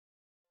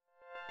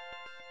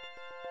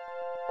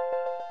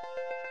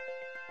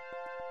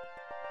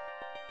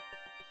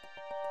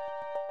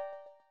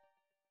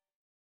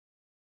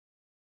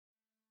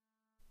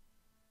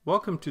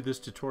Welcome to this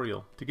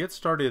tutorial. To get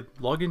started,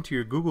 log into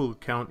your Google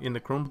account in the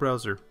Chrome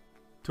browser.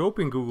 To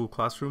open Google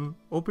Classroom,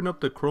 open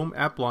up the Chrome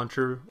App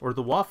Launcher or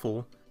the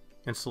waffle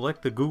and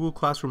select the Google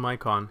Classroom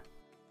icon.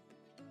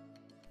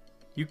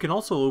 You can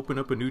also open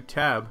up a new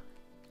tab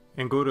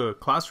and go to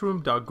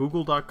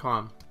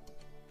classroom.google.com.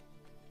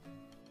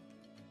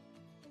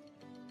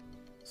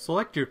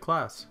 Select your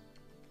class.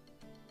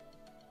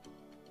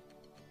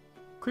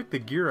 Click the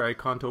gear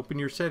icon to open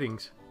your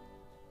settings.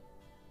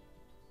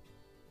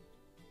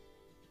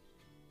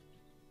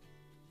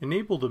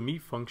 Enable the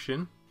Meet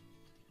function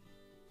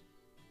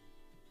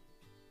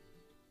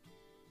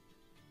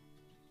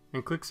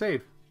and click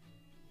Save.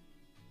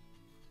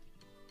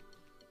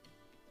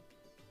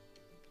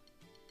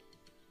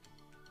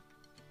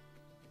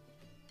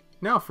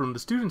 Now, from the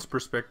student's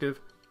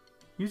perspective,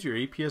 use your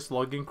APS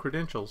login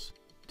credentials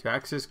to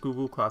access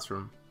Google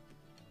Classroom.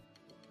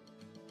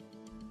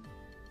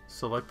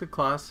 Select the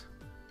class,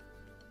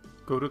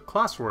 go to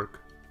Classwork,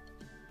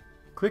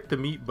 click the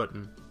Meet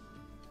button.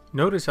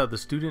 Notice how the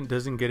student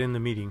doesn't get in the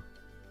meeting.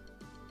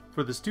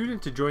 For the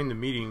student to join the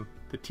meeting,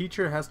 the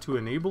teacher has to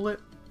enable it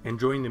and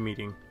join the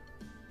meeting.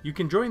 You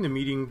can join the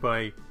meeting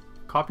by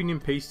copying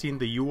and pasting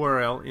the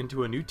URL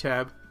into a new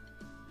tab,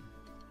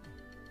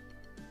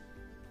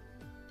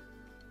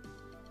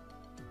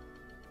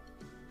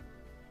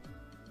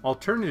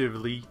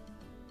 alternatively,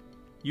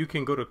 you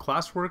can go to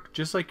Classwork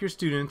just like your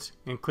students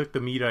and click the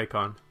Meet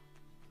icon.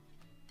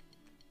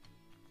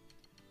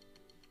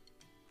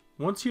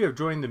 Once you have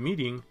joined the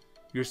meeting,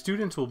 your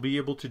students will be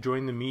able to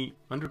join the Meet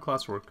under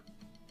Classwork.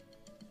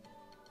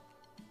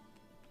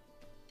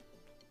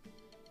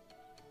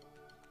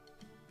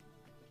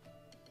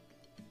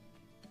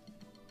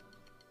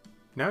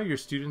 Now your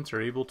students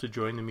are able to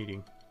join the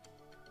meeting.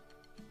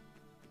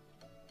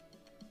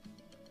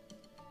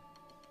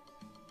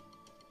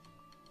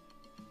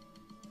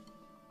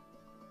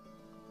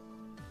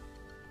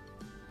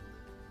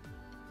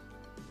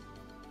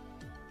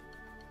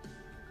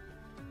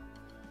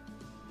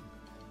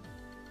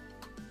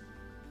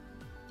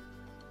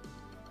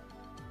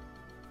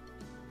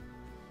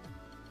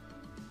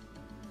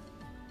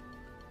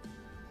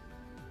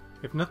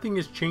 If nothing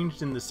is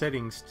changed in the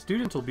settings,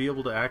 students will be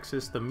able to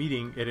access the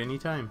meeting at any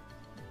time.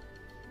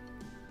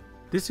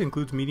 This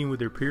includes meeting with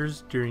their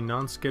peers during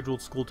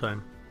non-scheduled school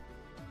time.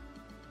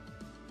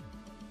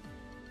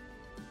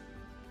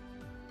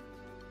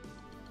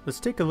 Let's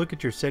take a look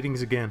at your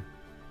settings again.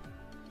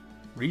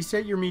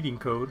 Reset your meeting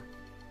code,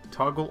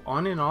 toggle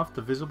on and off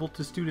the Visible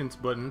to Students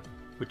button,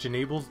 which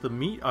enables the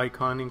Meet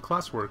icon in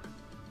Classwork.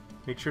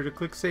 Make sure to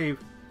click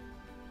Save.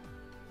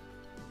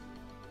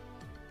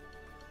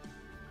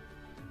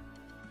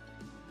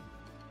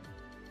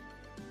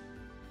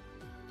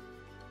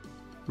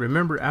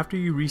 Remember, after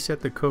you reset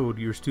the code,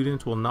 your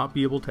students will not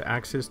be able to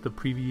access the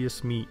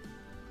previous Meet.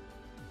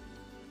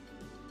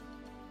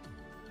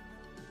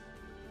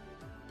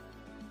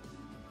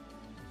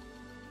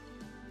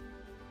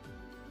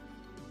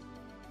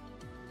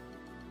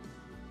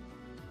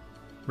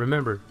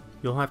 Remember,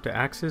 you'll have to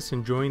access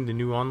and join the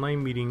new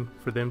online meeting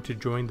for them to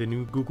join the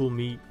new Google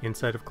Meet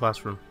inside of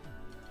Classroom.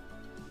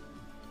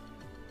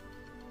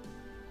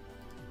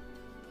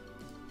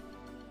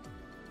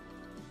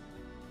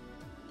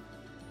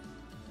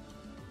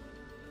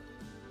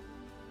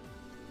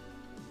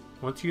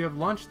 Once you have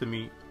launched the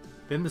Meet,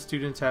 then the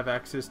students have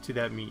access to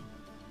that Meet.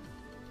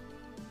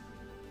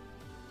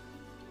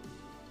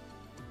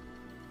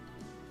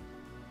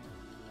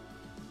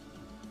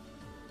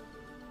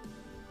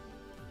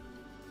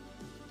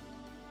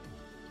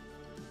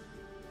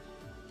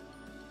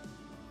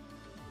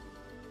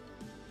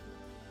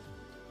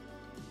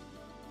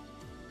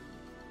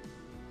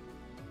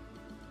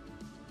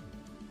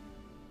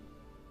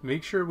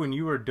 Make sure when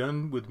you are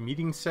done with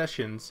meeting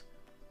sessions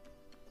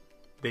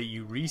that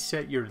you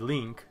reset your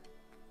link,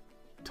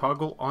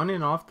 toggle on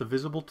and off the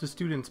Visible to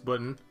Students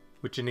button,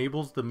 which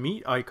enables the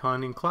Meet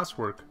icon in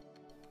Classwork.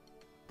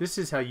 This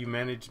is how you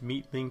manage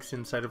Meet links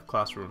inside of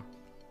Classroom.